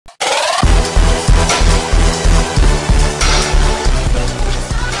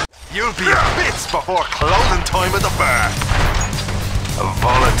You'll be in bits before closing time at the bar. A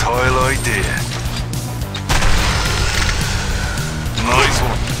volatile idea. Nice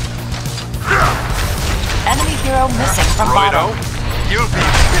one. Enemy hero missing from Righto. bottom. You'll be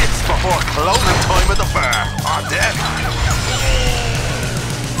in bits before closing time at the bar. Or dead.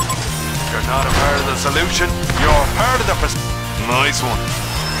 You're not a part of the solution. You're part of the Nice one.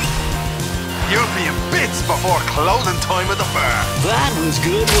 You'll be in bits before closing time at the bar. That was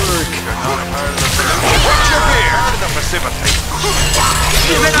good work. You're not a part of the solution. What's your beer? Part of the precipitate.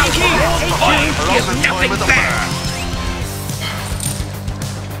 Give it up, Closing time nothing at the back. bar.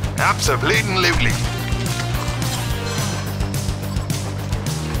 Absolutely.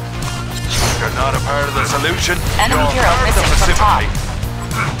 You're not a part of the solution. Enemy You're hero part of the missing from top.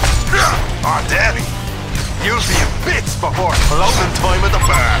 precipitate. Oh, daddy. You'll be in bits before closing time at the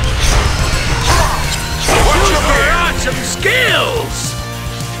bar. What's your beer? Some skills.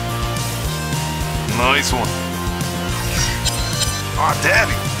 Nice one. Oh,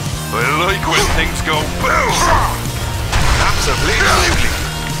 daddy. I like when things go boom. Absolutely.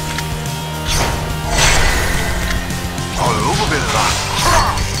 I love a bit of that.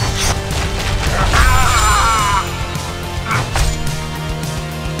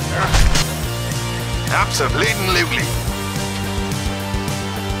 Absolutely.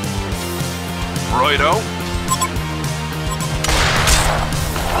 Righto.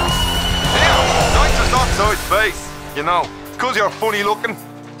 Yeah, nice as not side face. You know, it's 'cause you're funny looking.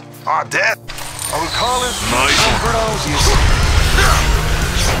 Ah, dead. I will call it. Nice one. For those you.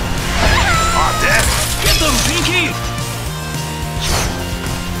 Ah, dead. Get them, Pinky.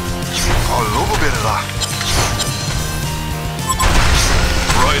 I love a bit of that.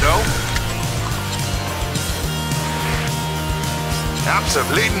 Righto.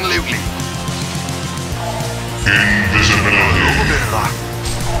 Absolutely. Invisibility. A little bit of that.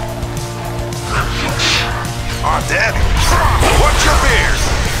 Oh, daddy. What's your beard?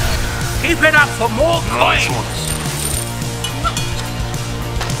 Keep it up for more Nice coins. ones.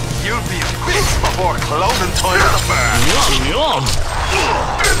 You'll be in bits before closing time at the bar. Yum.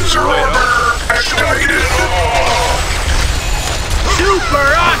 Absorber activated. Super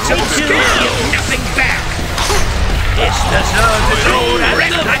awesome skill. Nothing back. This deserves its own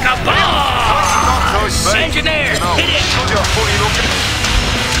wreck like a bomb. Engineer, hit it. 'Cause you're funny looking.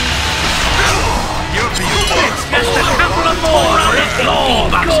 You'll be in bits Just a couple of more on this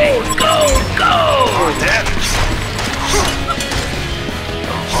boxing. Go. Oh, daddy.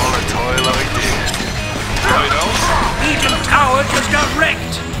 A volatile idea. Righto. Eden Tower just got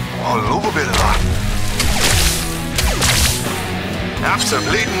wrecked. I love a bit of that.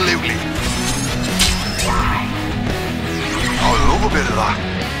 Absolutely. I love a bit of that.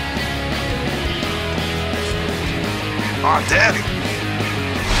 Oh, daddy.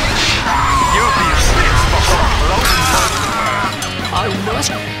 You'll be in bits before closing time. I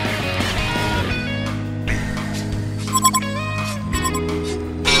must.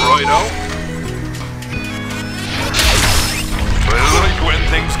 Righto. I like when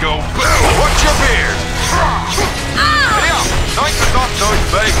things go boom. What's your beard? Yeah, nice and not nice,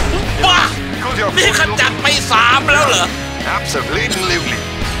 babe. ว้า 'Cause you're นี่ข funny จัด looking. ไป3แล้วเหรอ Absolutely.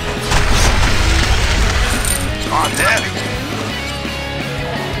 Oh, daddy.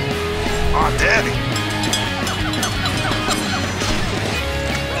 Oh, daddy.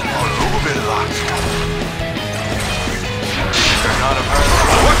 Oh, a little bit of that. They're not a part of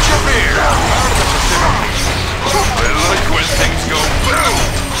it. What's your beard? Part of the Pacific. I like when things go boom.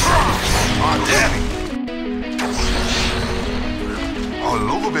 Oh, daddy. Oh, a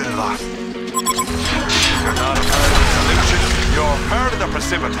little bit of that. You're not a part of the solution. You're part of the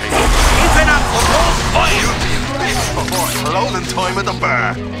precipitate. Keep it up for more coins. You'll be in bits before closing time at the bar.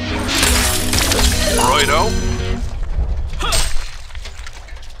 Righto.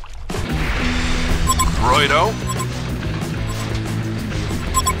 Righto.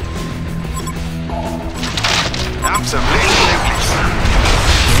 Absolutely.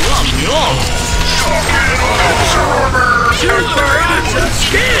 Yum. Super awesome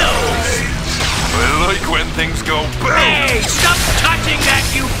skills. I like when things go boom. Hey, stop touching that,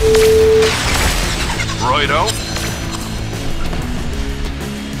 you. Righto.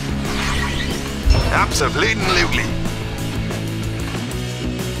 Absolutely.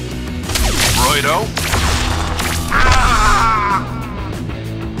 Righto.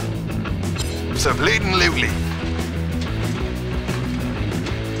 Absolutely.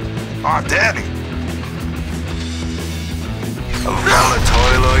 Oh, daddy. A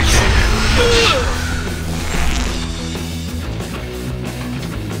volatile idea.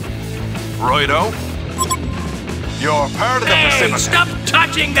 Righto. You're part of the Hey, Pacific. stop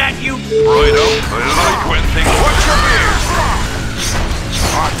touching that, you... Righto. I like when things... Watch your ears!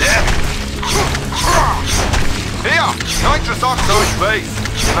 Oh, damn it. Here, nitrous oxide base.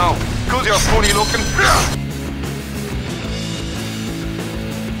 You know, because you're funny looking.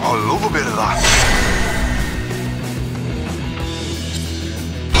 I love a bit of that.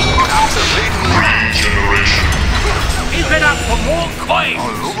 Absolutely. Regeneration. Keep it up for more coins. I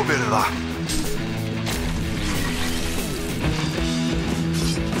love a bit of that.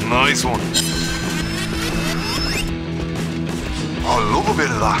 Nice one. I love a bit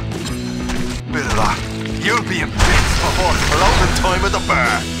of that. Bit of that. You'll be in bits before closing time at the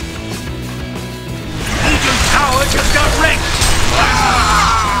bar. Legion Tower just got wrecked.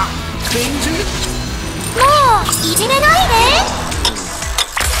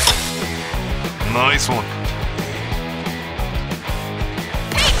 Nice one.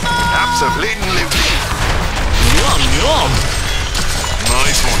 Absolutely. Yum, yum.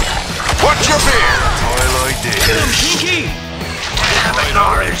 Nice one. Watch your beer. I like this. Get him, Pinky.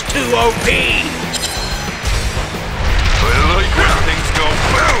 Avatar is too OP. I like when things go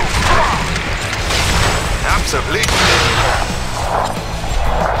boom. Absolutely.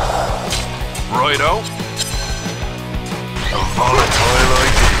 Righto. A volatile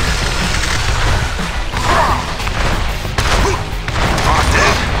idea. Oh,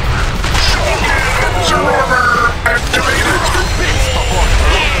 damn. Observer activated.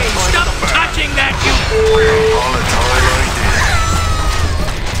 Hey, stop touching that, you... Volatile idea.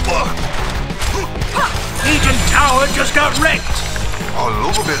 Legion Tower just got wrecked. I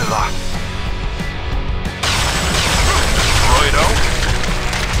love a bit of that. Righto.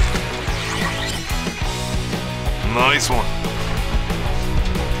 Nice one.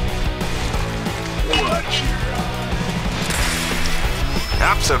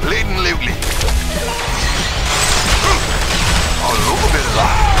 Absolutely. I love a bit of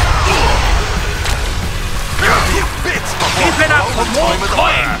that. You'll be in bits before Keep it up for closing more time at the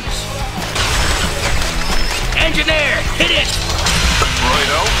bar. coins. Engineer, hit it.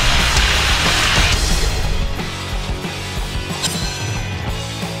 Righto.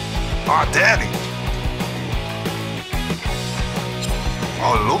 Ah, daddy. I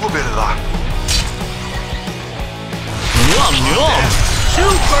love a bit of that. Yum, yum.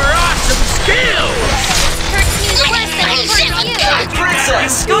 Super awesome skills.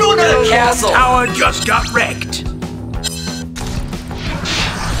 Princess, go to another castle! Tower just got wrecked.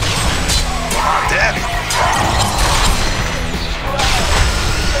 Ah, daddy.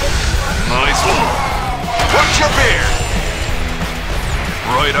 Nice one. Watch your beer.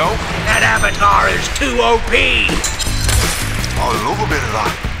 Righto. That Avatar is too OP. I love a bit of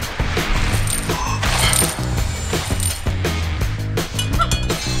that.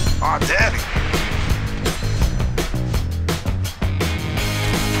 Ah, daddy.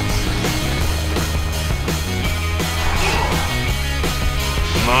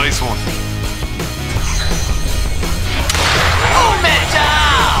 Nice one.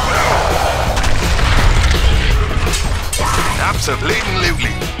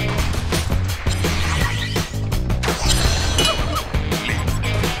 Absolutely.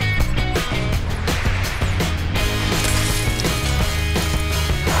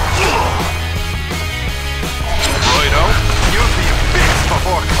 Righto. You'll be in bits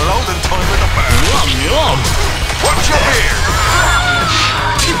before closing time at the bar. Yum, yum. Watch your beer.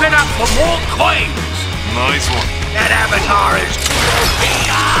 Keep it up for more coins. Nice one. That Avatar is too OP.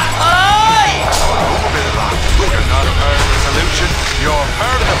 A bit of that. You're not a part of the solution. You're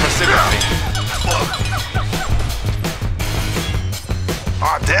part of the Pacific.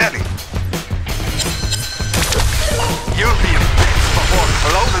 Ah, daddy. You'll be in bits before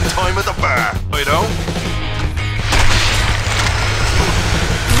closing time at the bar. Righto.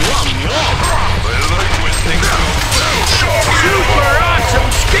 Yum, yum. I like when things go Super awesome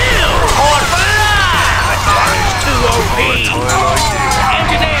skills. Avatar is too OP.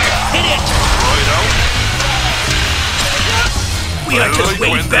 Engineer, hit it. Righto. We are just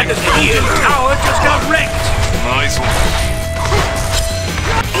way better than you. Tower just got wrecked. Nice one.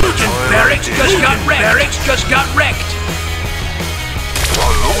 Legion Barracks just got wrecked. Barracks just got wrecked. I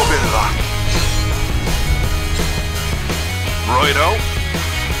love a bit of that. Righto.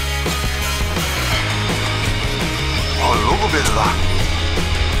 I love a bit of that.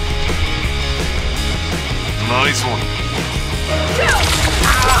 Nice one.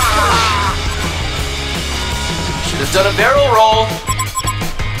 Should have done a barrel roll.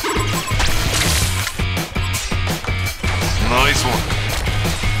 Nice one.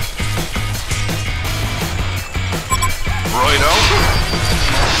 Righto.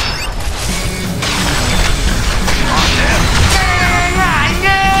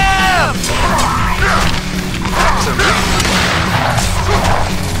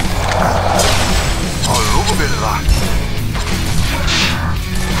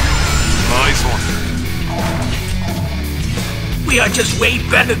 We are just way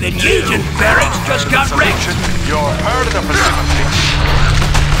better than you. Legion barracks just got wrecked. You're part of the facility.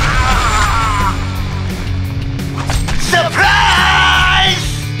 Surprise!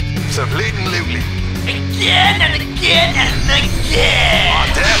 Absolutely. Again and again and again! On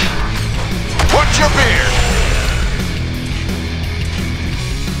deck. Watch your beard.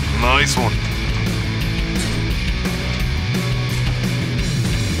 Nice one.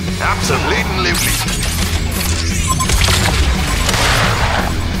 Absolutely.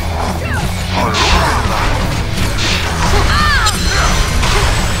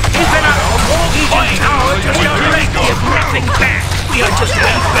 Legion tower just got wrecked. Give nothing back. We are just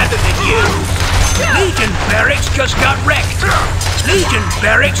way better than you. Legion barracks just got wrecked. Legion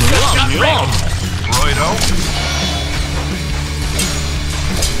barracks just got wrecked. Righto.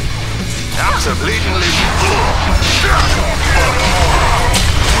 Absolutely.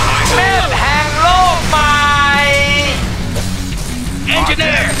 Mel, hang low, my...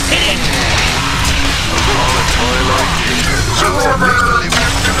 Engineer, hit it.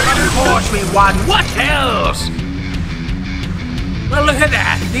 Of course we won. What else? Well, look at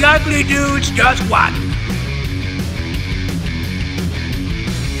that. The ugly dudes just won.